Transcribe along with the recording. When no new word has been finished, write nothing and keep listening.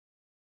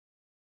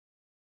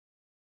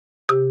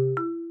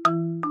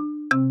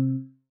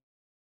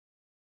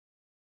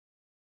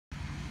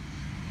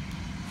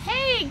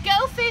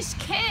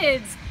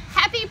kids,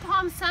 happy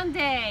Palm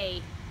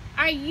Sunday.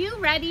 Are you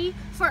ready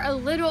for a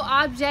little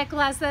object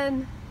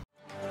lesson?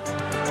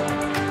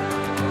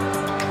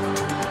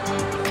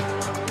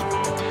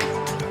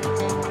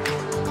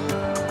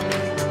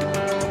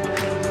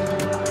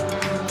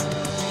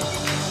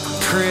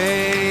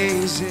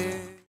 Praise it.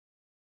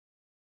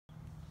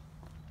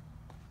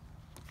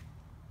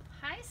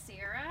 Hi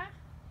Sarah.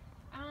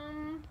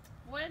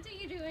 What are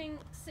you doing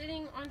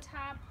sitting on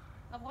top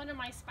of one of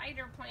my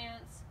spider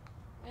plants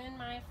in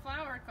my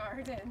flower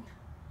garden?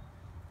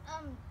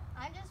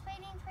 I'm just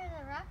waiting for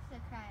the rocks to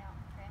cry out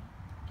and pray.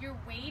 You're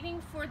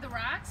waiting for the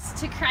rocks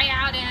to cry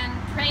out and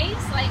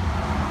praise, like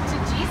to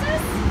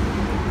Jesus?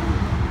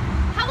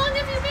 How long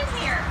have you been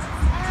here?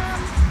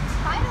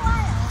 Quite a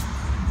while.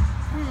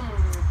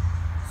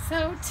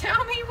 So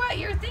tell me what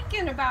you're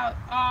thinking about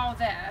all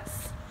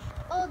this.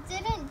 Well,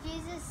 didn't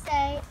Jesus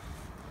say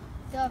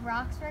the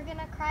rocks were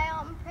gonna cry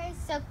out and praise?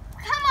 So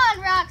come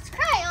on, rocks,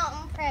 cry out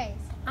and praise.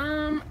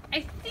 I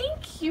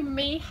think you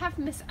may have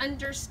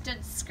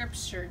misunderstood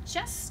scripture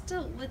just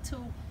a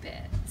little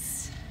bit.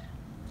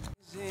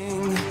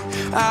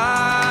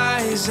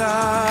 Eyes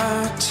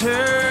are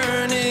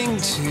turning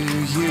to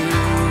you.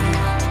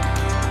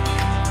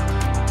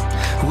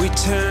 We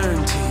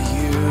turn to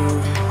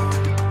you.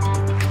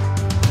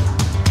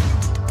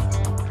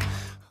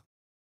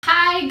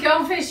 Hi,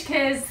 Go Fish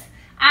Kids.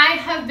 I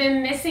have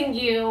been missing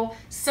you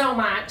so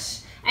much.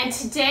 And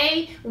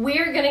today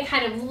we're going to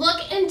kind of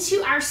look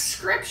into our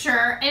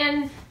scripture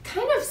and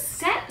kind of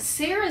set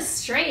Sarah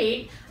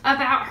straight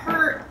about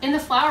her in the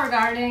flower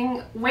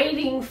garden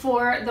waiting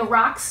for the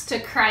rocks to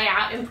cry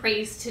out in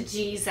praise to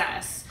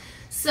Jesus.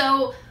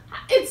 So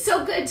it's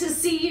so good to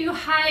see you.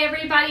 Hi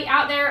everybody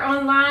out there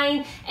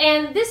online.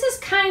 And this is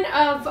kind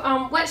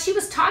of what she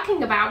was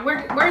talking about.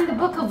 We're in the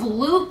book of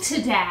Luke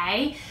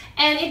today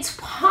and it's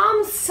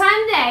Palm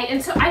Sunday.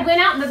 And so I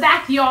went out in the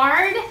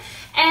backyard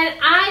and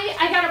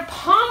I got a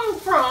palm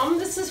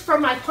this is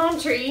from my palm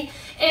tree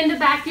in the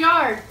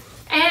backyard.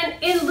 And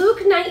in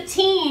Luke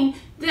 19,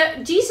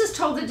 Jesus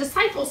told the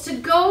disciples to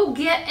go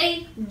get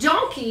a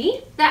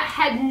donkey that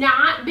had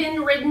not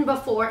been ridden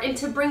before and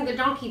to bring the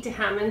donkey to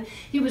him. And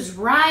he was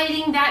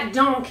riding that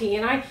donkey.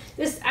 And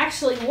this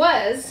actually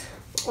was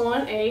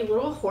on a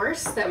little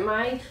horse that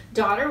my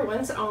daughter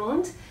once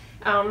owned.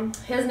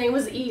 His name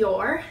was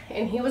Eeyore,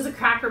 and he was a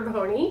cracker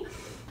pony.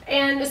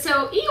 And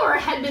so Eeyore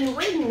had been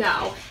ridden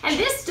though, and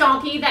this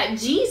donkey that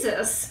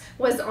Jesus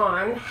was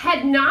on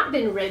had not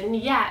been ridden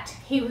yet.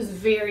 He was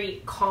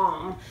very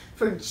calm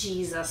for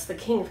Jesus, the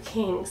King of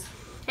Kings.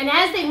 And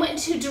as they went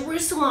to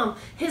Jerusalem,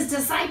 his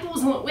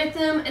disciples went with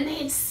him and they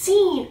had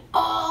seen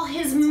all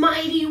his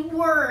mighty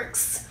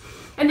works.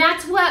 And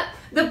that's what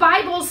the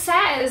Bible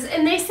says.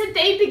 And they said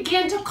they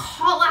began to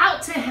call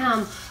out to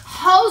him,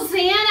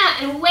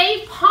 Hosanna, and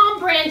wave palm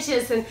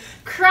branches and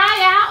cry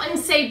out and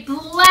say,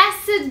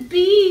 blessed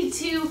be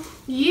to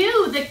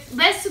you,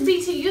 blessed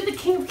be to you, the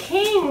King of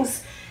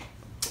Kings.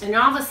 And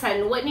all of a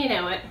sudden, wouldn't you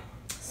know it,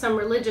 some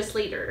religious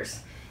leaders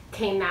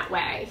came that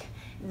way.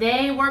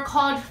 They were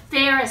called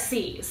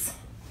Pharisees.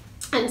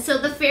 And so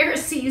the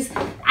Pharisees,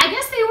 I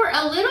guess they were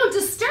a little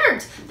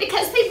disturbed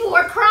because people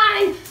were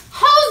crying,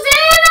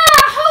 Hosanna,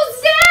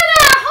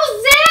 Hosanna,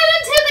 Hosanna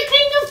to the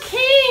King of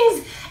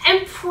Kings.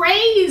 And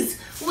praise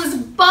was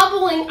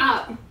bubbling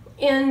up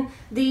in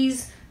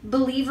these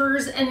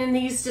believers and in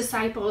these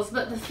disciples.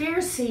 But the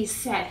Pharisees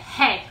said,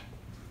 hey,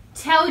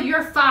 tell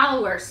your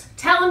followers,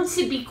 tell them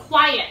to be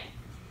quiet.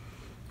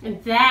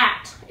 And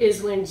that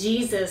is when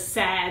Jesus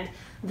said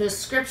the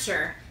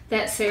scripture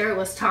that Sarah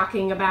was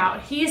talking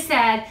about. He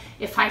said,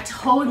 if I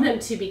told them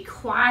to be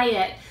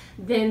quiet,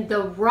 then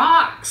the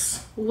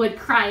rocks would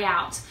cry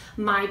out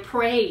my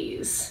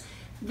praise.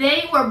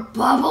 They were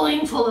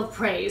bubbling full of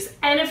praise.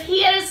 And if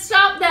he had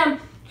stopped them,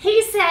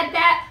 he said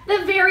that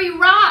the very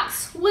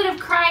rocks would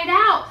have cried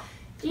out.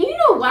 You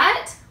know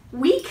what?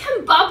 We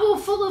can bubble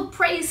full of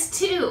praise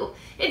too.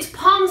 It's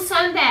Palm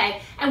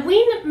Sunday, and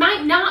we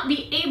might not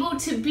be able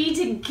to be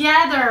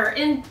together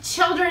in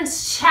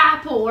Children's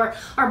Chapel or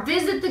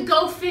visit the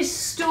Go Fish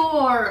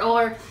store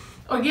or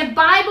give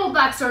Bible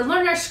bucks or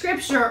learn our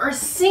scripture or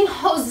sing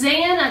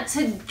Hosanna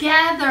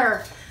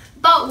together.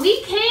 But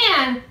we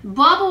can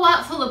bubble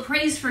up full of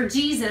praise for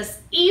Jesus,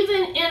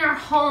 even in our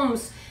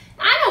homes.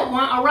 I don't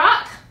want a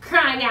rock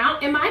crying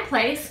out in my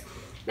place.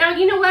 Now,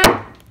 you know what?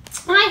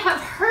 I have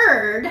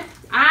heard,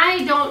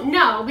 I don't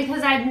know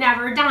because I've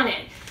never done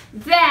it,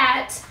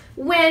 that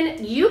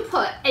when you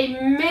put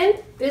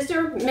these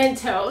are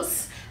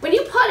Mentos, when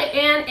you put it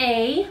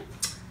in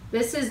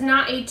this is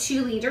not a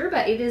 2 liter,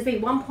 but it is a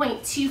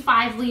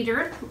 1.25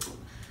 liter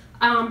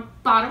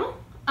bottle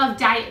of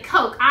Diet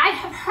Coke, I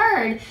have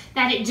heard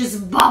that it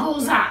just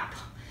bubbles up.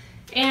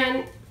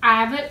 And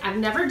I've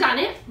never done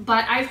it,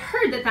 but I've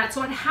heard that that's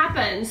what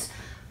happens.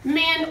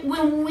 Man,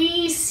 when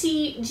we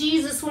see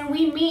Jesus, when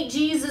we meet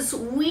Jesus,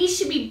 we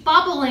should be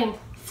bubbling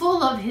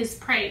full of his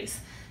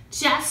praise,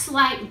 just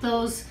like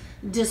those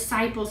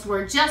disciples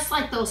were, just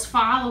like those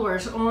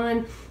followers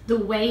on the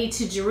way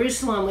to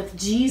Jerusalem with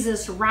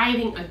Jesus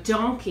riding a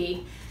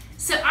donkey.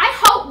 So I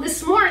hope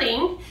this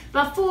morning,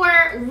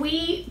 before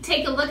we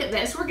take a look at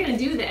this, we're going to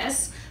do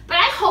this, but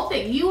I hope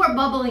that you are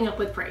bubbling up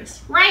with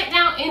praise. Right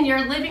now in your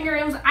living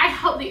rooms, I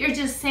hope that you're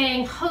just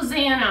saying,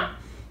 Hosanna,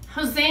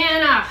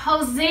 Hosanna,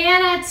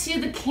 Hosanna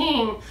to the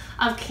King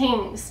of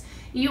Kings.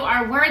 You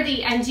are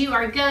worthy and you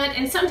are good.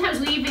 And sometimes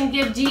we even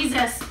give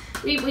Jesus,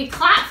 we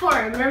clap for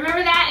him.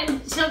 Remember that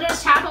in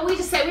Children's Chapel? We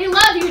just say, we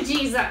love you,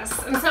 Jesus.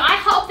 And so I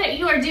hope that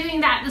you are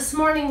doing that this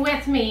morning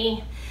with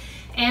me.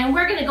 And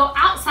we're going to go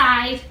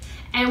outside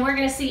and we're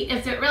going to see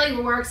if it really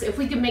works, if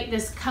we can make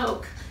this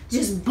Coke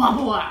just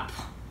bubble up.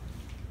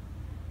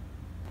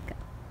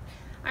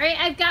 All right,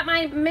 I've got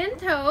my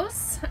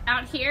Mentos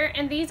out here,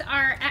 and these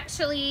are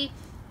actually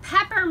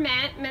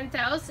peppermint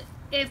Mentos.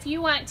 If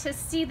you want to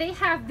see, these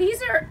have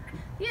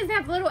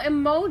little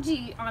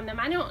emoji on them.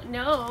 I don't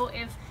know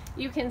if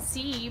you can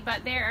see,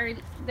 but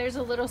there's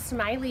a little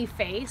smiley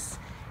face.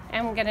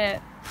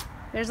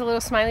 There's a little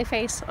smiley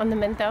face on the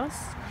Mentos.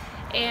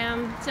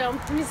 And so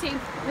let me see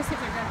if they're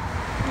good.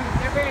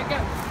 They're very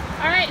good.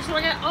 All right, so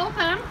we're gonna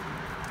open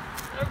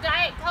our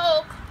Diet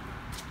Coke.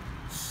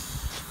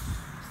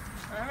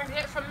 I'm gonna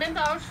get some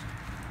Mentos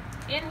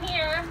in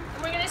here,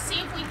 and we're gonna see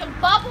if we can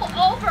bubble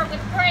over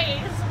with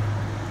praise.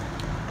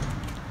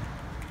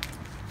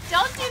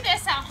 Don't do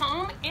this at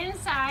home,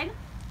 inside,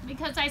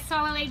 because I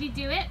saw a lady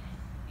do it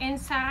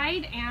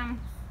inside, and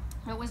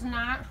it was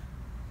not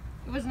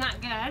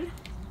good.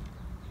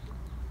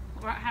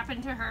 What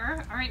happened to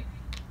her? All right.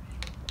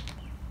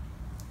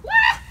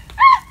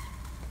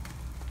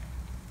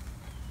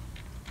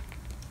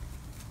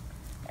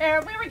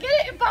 And we were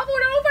getting it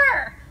bubbled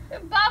over.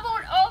 It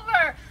bubbled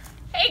over.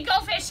 Hey, Go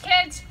Fish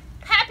Kids.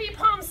 Happy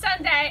Palm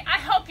Sunday. I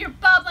hope you're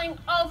bubbling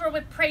over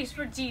with praise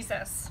for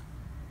Jesus.